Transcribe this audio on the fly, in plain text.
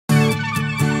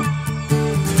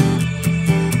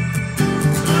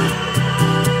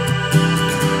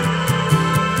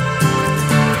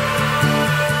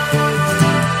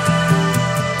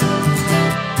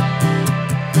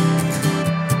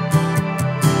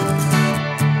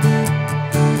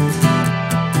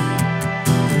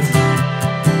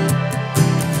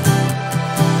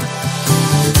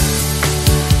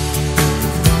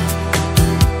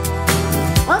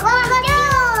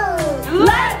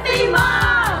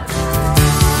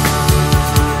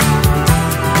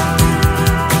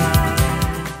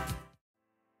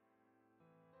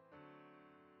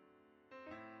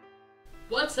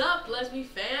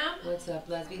What's up,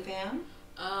 lesbian fam?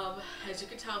 As you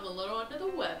can tell, I'm a little under the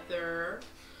weather.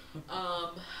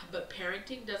 But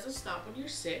parenting doesn't stop when you're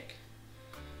sick.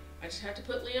 I just have to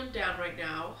put Liam down right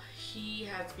now. He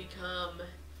has become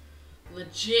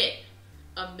legit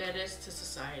a menace to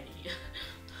society.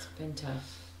 It's been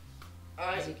tough.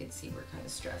 As you can see, we're kind of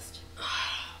stressed.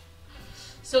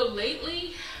 So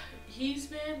lately, he's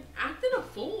been acting a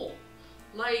fool.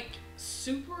 Like,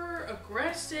 super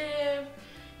aggressive.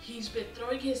 He's been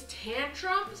throwing his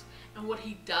tantrums. And what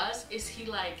he does is he,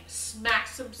 like,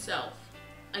 smacks himself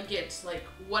against, like,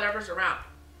 whatever's around.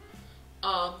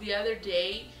 The other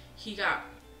day, he got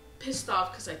pissed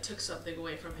off because I took something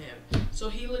away from him. So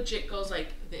he legit goes like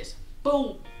this.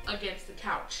 Boom! Against the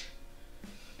couch.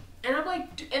 And I'm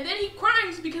like, and then he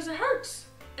cries because it hurts.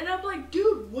 And I'm like,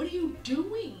 dude, what are you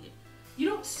doing? You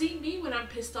don't see me when I'm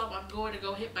pissed off. I'm going to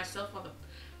go hit myself on the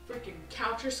freaking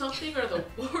couch or something, or the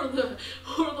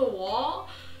wall.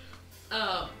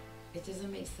 It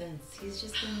doesn't make sense. He's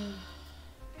just been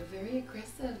very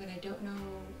aggressive, and I don't know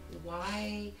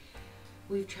why.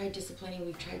 We've tried disciplining.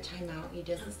 We've tried timeout. He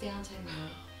doesn't stay on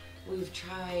timeout. We've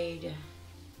tried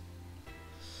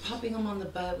popping him on the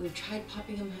butt. We've tried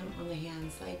popping him on the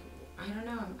hands. Like, I don't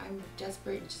know. I'm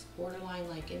desperate, just borderline,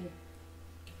 like, and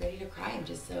ready to cry. I'm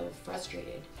just so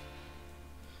frustrated.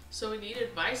 So we need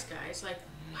advice, guys. Like,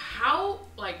 how,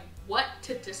 like, what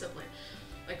to discipline?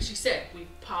 Like she said, we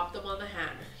popped him on the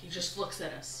hand. He just looks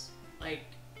at us. Like,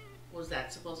 was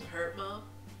that supposed to hurt, Mom?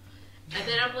 And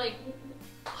then I'm like,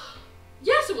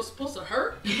 yes, it was supposed to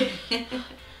hurt.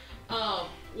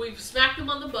 We've smacked him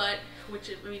on the butt, which,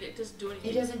 I mean, it doesn't do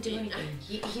anything. It doesn't do anything.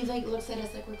 He like looks at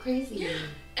us like we're crazy. Yeah.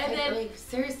 And like, then, like,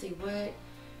 seriously, what?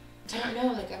 I don't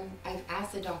know. Like, I've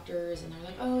asked the doctors, and they're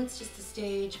like, oh, it's just a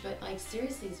stage. But like,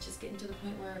 seriously, it's just getting to the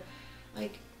point where,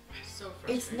 like, so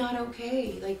frustrating. It's not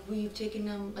okay. Like, we've taken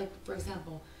them, like, for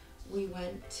example, we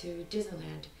went to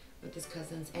Disneyland with his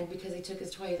cousins, and because he took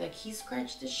his toy, like, he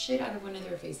scratched the shit out of one of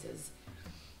their faces.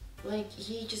 Like,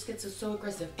 he just gets so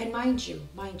aggressive. And mind you,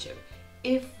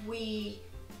 if we,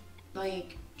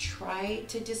 like, try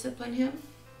to discipline him,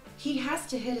 he has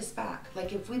to hit us back.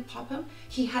 Like, if we pop him,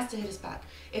 he has to hit us back.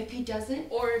 If he doesn't,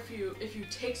 or if you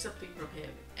take something from him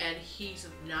and he's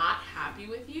not happy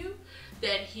with you,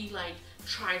 then he, like,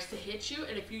 tries to hit you,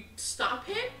 and if you stop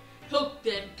him, he'll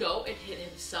then go and hit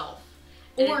himself.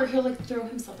 Or he'll, like, throw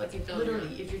himself. Like, if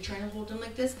literally, if you're trying to hold him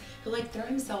like this, he'll, like, throw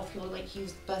himself. He'll, like,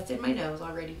 he's busted my nose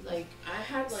already. Like, I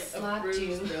had, like, a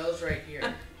bruised you. nose right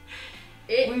here.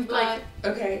 We've got,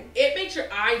 okay. It makes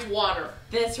your eyes water.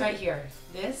 This right here.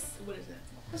 This. What is that?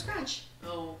 A scratch.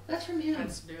 Oh. That's from him.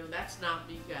 That's new. That's not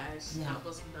me, guys. No. That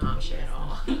was not me at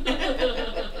all.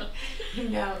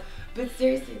 No. But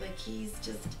seriously, like, he's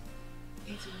just,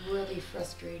 it's really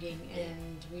frustrating,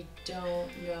 and we don't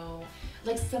know.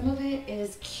 Like, some of it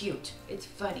is cute. It's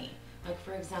funny. Like,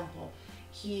 for example,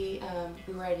 we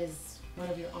were at one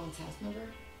of your aunt's house, remember?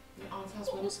 Your aunt's house.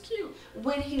 It was cute.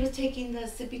 When he was taking the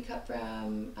sippy cup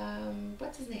from,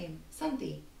 what's his name?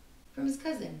 Santi. From his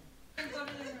cousin.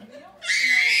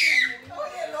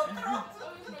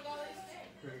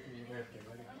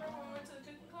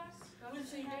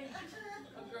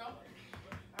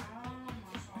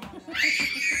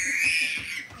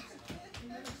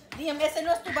 Liam, ese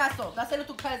no es tu vaso. Dáselo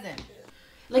tu cousin.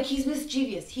 Like, he's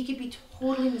mischievous. He could be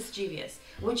totally mischievous,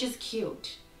 which is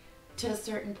cute to a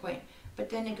certain point. But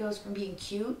then it goes from being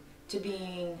cute to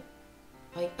being,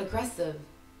 like, aggressive.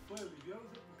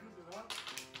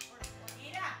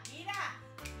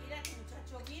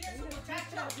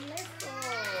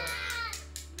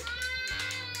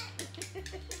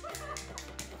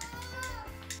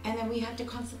 And then we have to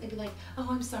constantly be like, oh,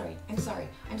 I'm sorry.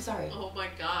 Oh my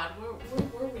God, where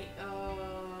were we?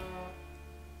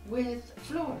 With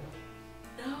Flor.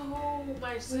 No,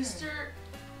 my sister.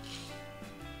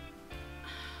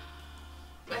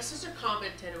 My sister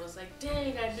commented, it was like,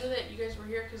 dang, I knew that you guys were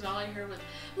here because all I heard was,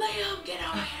 Liam, get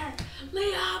over here.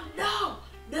 Liam, no,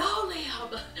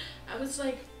 Liam. I was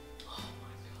like, oh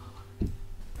my God.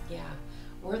 Yeah,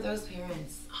 we're those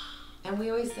parents. And we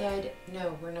always said,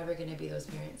 no, we're never going to be those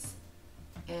parents.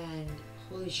 And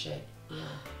holy shit,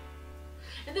 yeah.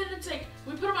 And then it's like,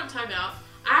 we put him on timeout.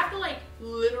 I have to, like,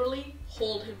 literally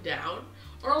hold him down,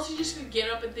 or else he's just going to get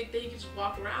up and think that he can just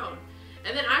walk around.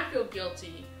 And then I feel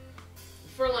guilty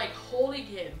for, like, holding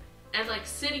him and, like,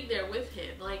 sitting there with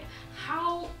him. Like,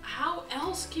 how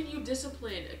else can you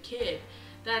discipline a kid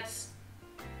that's,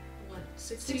 what,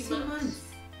 16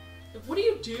 months? Like, what do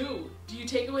you do? Do you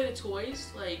take away the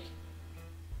toys? Like,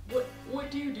 what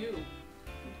do you do?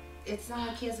 It's not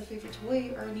like he has a favorite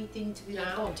toy or anything to be like,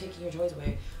 oh, I'm taking your toys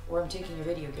away, or I'm taking your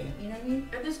video game. You know what I mean?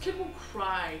 And this kid will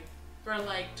cry for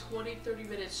like 20-30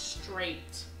 minutes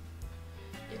straight.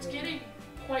 It's getting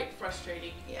quite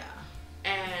frustrating. Yeah.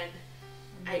 And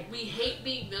we hate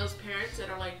being those parents that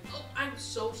are like, oh, I'm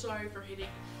so sorry for hitting.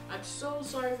 I'm so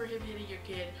sorry for him hitting your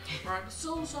kid. Or I'm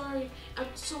so sorry.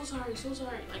 So sorry.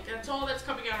 Like, that's all that's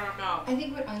coming out of our mouth. I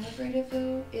think what I'm afraid of,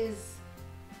 though, is,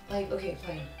 like, okay,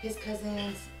 fine. His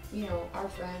cousins, you know, our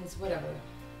friends, whatever.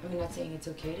 I'm not saying it's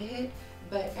okay to hit,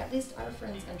 but at least our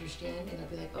friends understand and they'll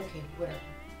be like, okay, whatever.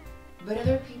 But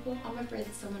other people, I'm afraid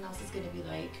that someone else is going to be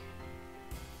like,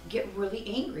 get really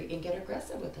angry and get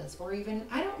aggressive with us, or even,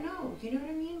 I don't know, you know what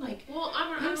I mean? Like, well,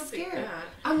 I'm scared. Think that.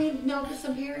 I mean, no, but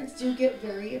some parents do get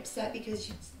very upset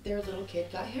because their little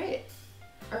kid got hit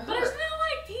or hurt. But it's not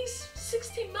like he's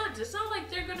 16 months. It's not like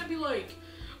they're gonna be like,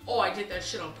 oh, I did that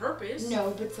shit on purpose.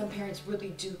 No, but some parents really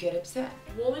do get upset.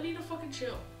 Well, they need to fucking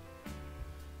chill.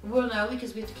 Well, no,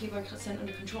 because we have to keep our son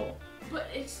under control. But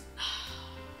it's...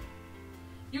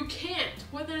 You can't.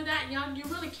 When they're that young, you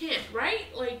really can't, right?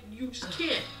 Like, you just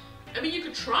can't. I mean, you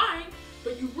could try,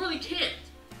 but you really can't.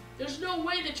 There's no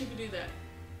way that you can do that.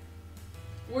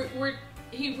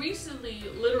 He recently,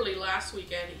 literally last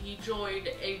weekend, he joined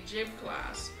a gym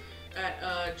class at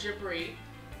Gymboree.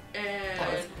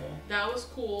 And that was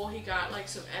cool. He got like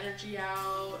some energy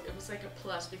out. It was like a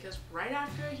plus because right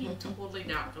after he totally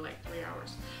napped for like 3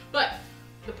 hours. But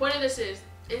the point of this is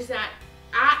that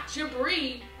at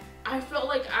Gymboree, I felt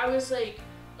like I was like,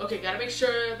 okay, gotta make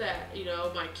sure that, you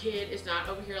know, my kid is not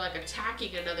over here like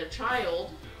attacking another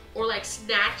child or like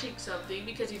snatching something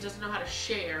because he doesn't know how to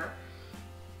share.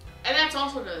 And that's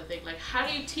also another thing. Like, how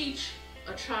do you teach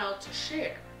a child to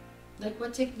share? Like,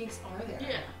 what techniques are there?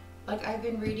 Yeah. Like, I've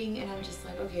been reading and I'm just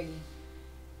like, okay,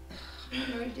 I don't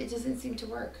know, it doesn't seem to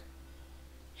work.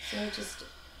 So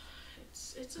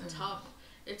it's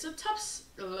a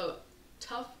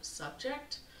tough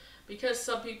subject because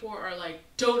some people are like,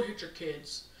 don't hit your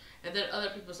kids. And then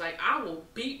other people's like, I will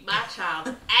beat my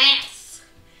child's ass.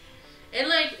 And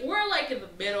like, we're like in the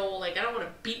middle, like I don't want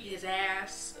to beat his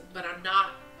ass, but I'm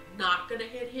not gonna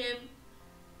hit him.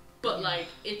 But like,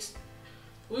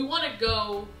 we want to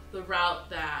go the route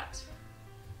that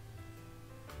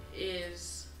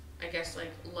is, I guess,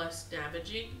 like less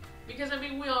damaging. Because I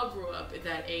mean, we all grew up in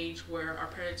that age where our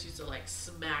parents used to like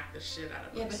smack the shit out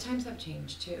of us. Yeah, but times have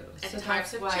changed too. And so times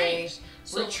that's have why changed.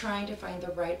 We're trying to find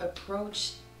the right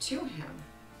approach to him.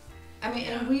 I mean,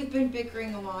 Yeah. and we've been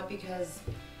bickering a lot because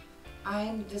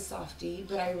I'm the softie,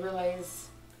 but I realize,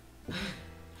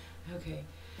 okay,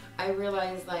 I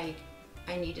realize like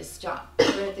I need to stop.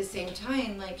 But at the same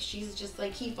time, like she's just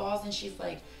like, he falls and she's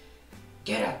like,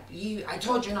 get up. I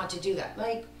told you not to do that.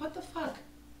 Like, what the fuck?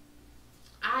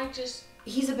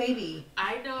 He's a baby.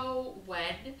 I know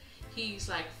when he's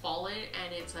like fallen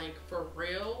and it's like for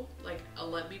real, like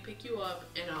let me pick you up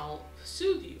and I'll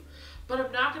soothe you. But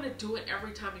I'm not gonna do it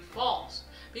every time he falls.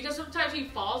 Because sometimes he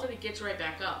falls and he gets right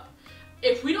back up.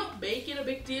 If we don't make it a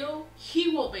big deal, he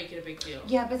won't make it a big deal.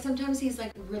 Yeah, but sometimes he's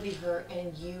like really hurt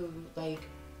and you like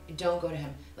don't go to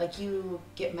him. Like you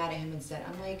get mad at him instead.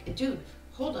 I'm like, dude,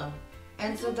 hold him.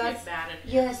 And so that's get mad at him.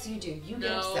 Yes, you do. You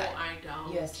get upset. No, I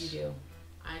don't. Yes, you do.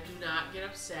 I do not get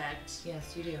upset.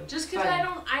 Yes, you do. Just because I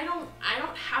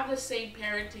don't have the same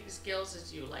parenting skills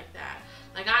as you like that.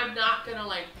 Like I'm not gonna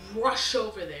like rush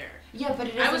over there. Yeah, but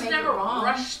it doesn't I was make never it wrong.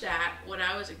 rushed at when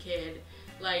I was a kid.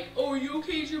 Like, oh, are you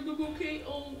okay? Is your boob okay?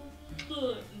 Oh,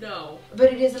 no.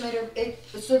 But it is a matter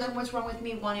of so then what's wrong with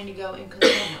me wanting to go and console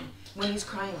him when he's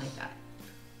crying like that?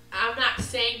 I'm not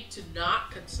saying to not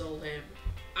console him.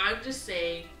 I'm just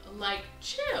saying, like,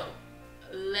 chill.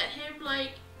 Let him,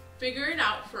 like, figure it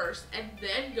out first and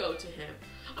then go to him.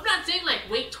 I'm not saying, like,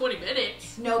 wait 20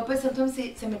 minutes. No, but sometimes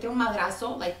se mete un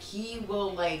madrazo, like, he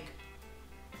will, like,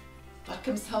 fuck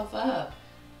himself up.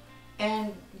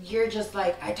 And you're just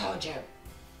like, I told you.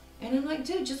 And I'm like,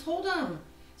 dude, just hold him.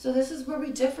 So this is where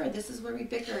we differ. This is where we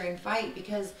bicker and fight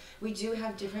because we do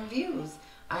have different views.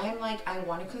 I am like, I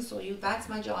want to console you. That's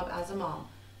my job as a mom.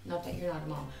 Not that you're not a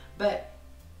mom, but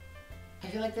I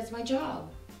feel like that's my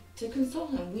job, to console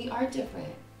him. We are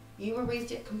different. You were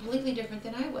raised completely different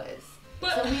than I was.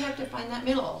 But so we have to find that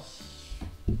middle.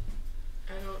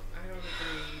 I don't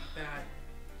agree that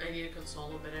I need to console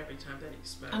him at every time that he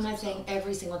smacks I'm not himself. saying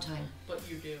every single time. But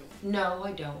you do. No,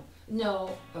 I don't.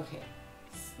 No. Okay.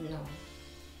 No.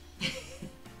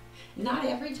 Not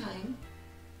every time.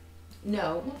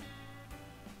 No.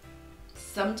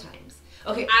 Sometimes.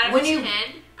 Okay. Out of 10?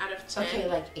 Out of 10? Okay,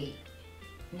 like 8.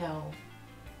 No.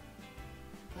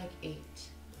 Like 8.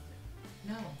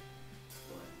 No.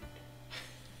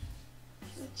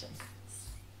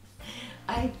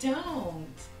 I don't.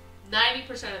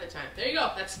 90% of the time. There you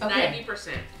go. That's Okay. 90%.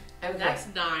 Okay. That's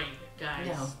 9. guys.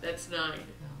 No. That's 9.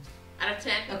 No. Out of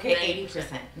 10? Okay, 90%.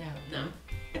 80%. No.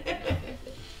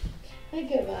 I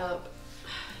give up.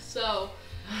 So,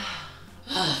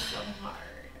 so hard.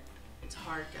 It's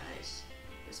hard, guys.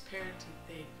 This parenting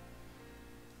thing.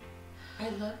 I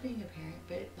love being a parent,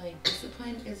 but like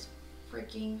discipline is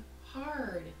freaking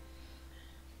hard.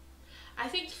 I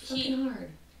think It's fucking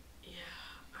hard. Yeah,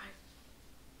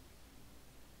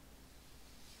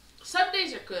 some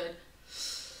days are good,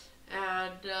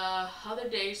 and other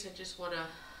days I just want to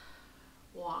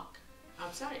walk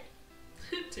outside,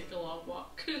 take a long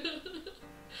walk.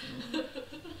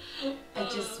 I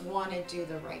just want to do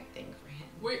the right thing for him.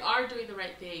 We are doing the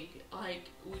right thing. Like,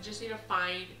 we just need to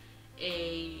find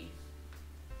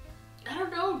I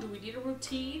don't know, do we need a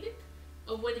routine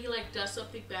of when he like does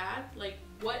something bad? Like,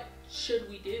 what should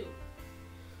we do?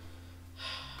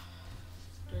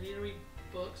 Do I need to read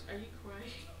books? Are you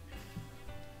crying?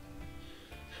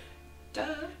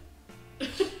 Duh.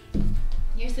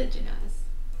 You're such an ass.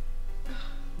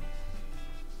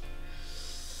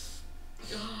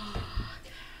 Oh,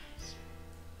 guys.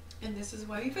 And this is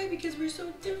why we fight, because we're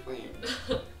so different.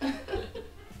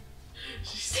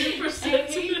 She's super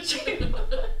sensitive.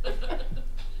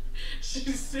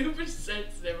 She's super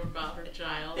sensitive about her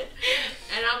child.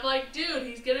 And I'm like, dude,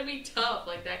 he's gonna be tough.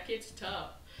 Like, that kid's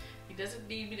tough. He doesn't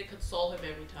need me to console him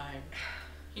every time.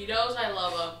 He knows I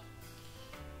love him.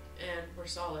 And we're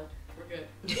solid. We're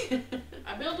good.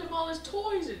 I built him all his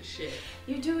toys and shit.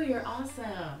 You do, you're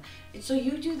awesome. And so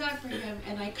you do that for him,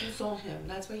 and I console him.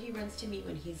 That's why he runs to me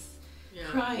when he's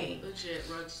crying. Legit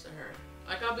runs to her.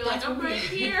 Like, I'll be That's like, I'm what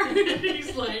right we- here. And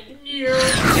he's like, here.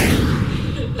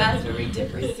 That's where we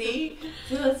differ, see?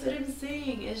 So that's what I'm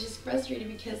saying. It's just frustrating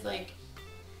because, like,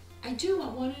 I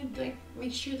want to, like,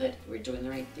 make sure that we're doing the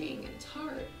right thing, and it's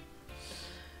hard.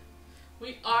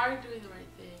 We are doing the right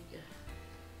thing.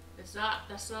 That's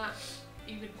not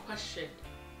even questioned.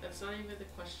 That's not even the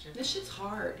question. This shit's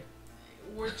hard.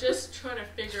 We're just trying to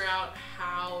figure out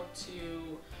how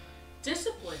to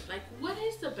discipline. Like, what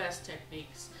is the best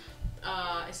techniques?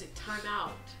 Is it time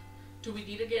out? Do we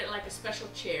need to get like a special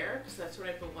chair? Because that's what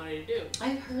I've been wanting to do.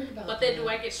 I've heard about But that. then do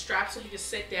I get strapped so he can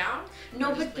sit down?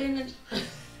 No, Or but just like- then...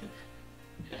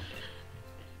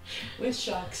 With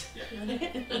shocks.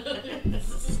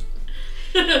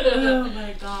 Oh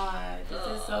my god, this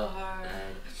is so hard.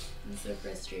 I'm so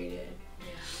frustrated. Yeah.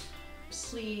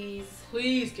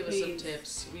 Please Give us some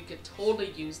tips. We could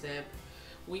totally use them.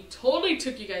 We totally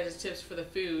took you guys' tips for the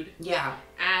food. Yeah.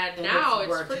 And now it's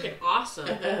worked. freaking awesome.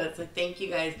 So thank you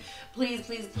guys. Please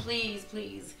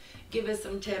give us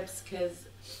some tips, because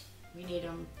we need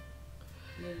them.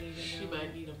 She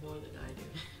might need them more than I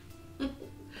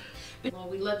do. Well,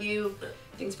 we love you.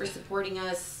 Thanks for supporting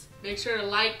us. Make sure to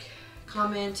like,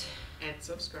 comment, and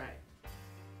subscribe.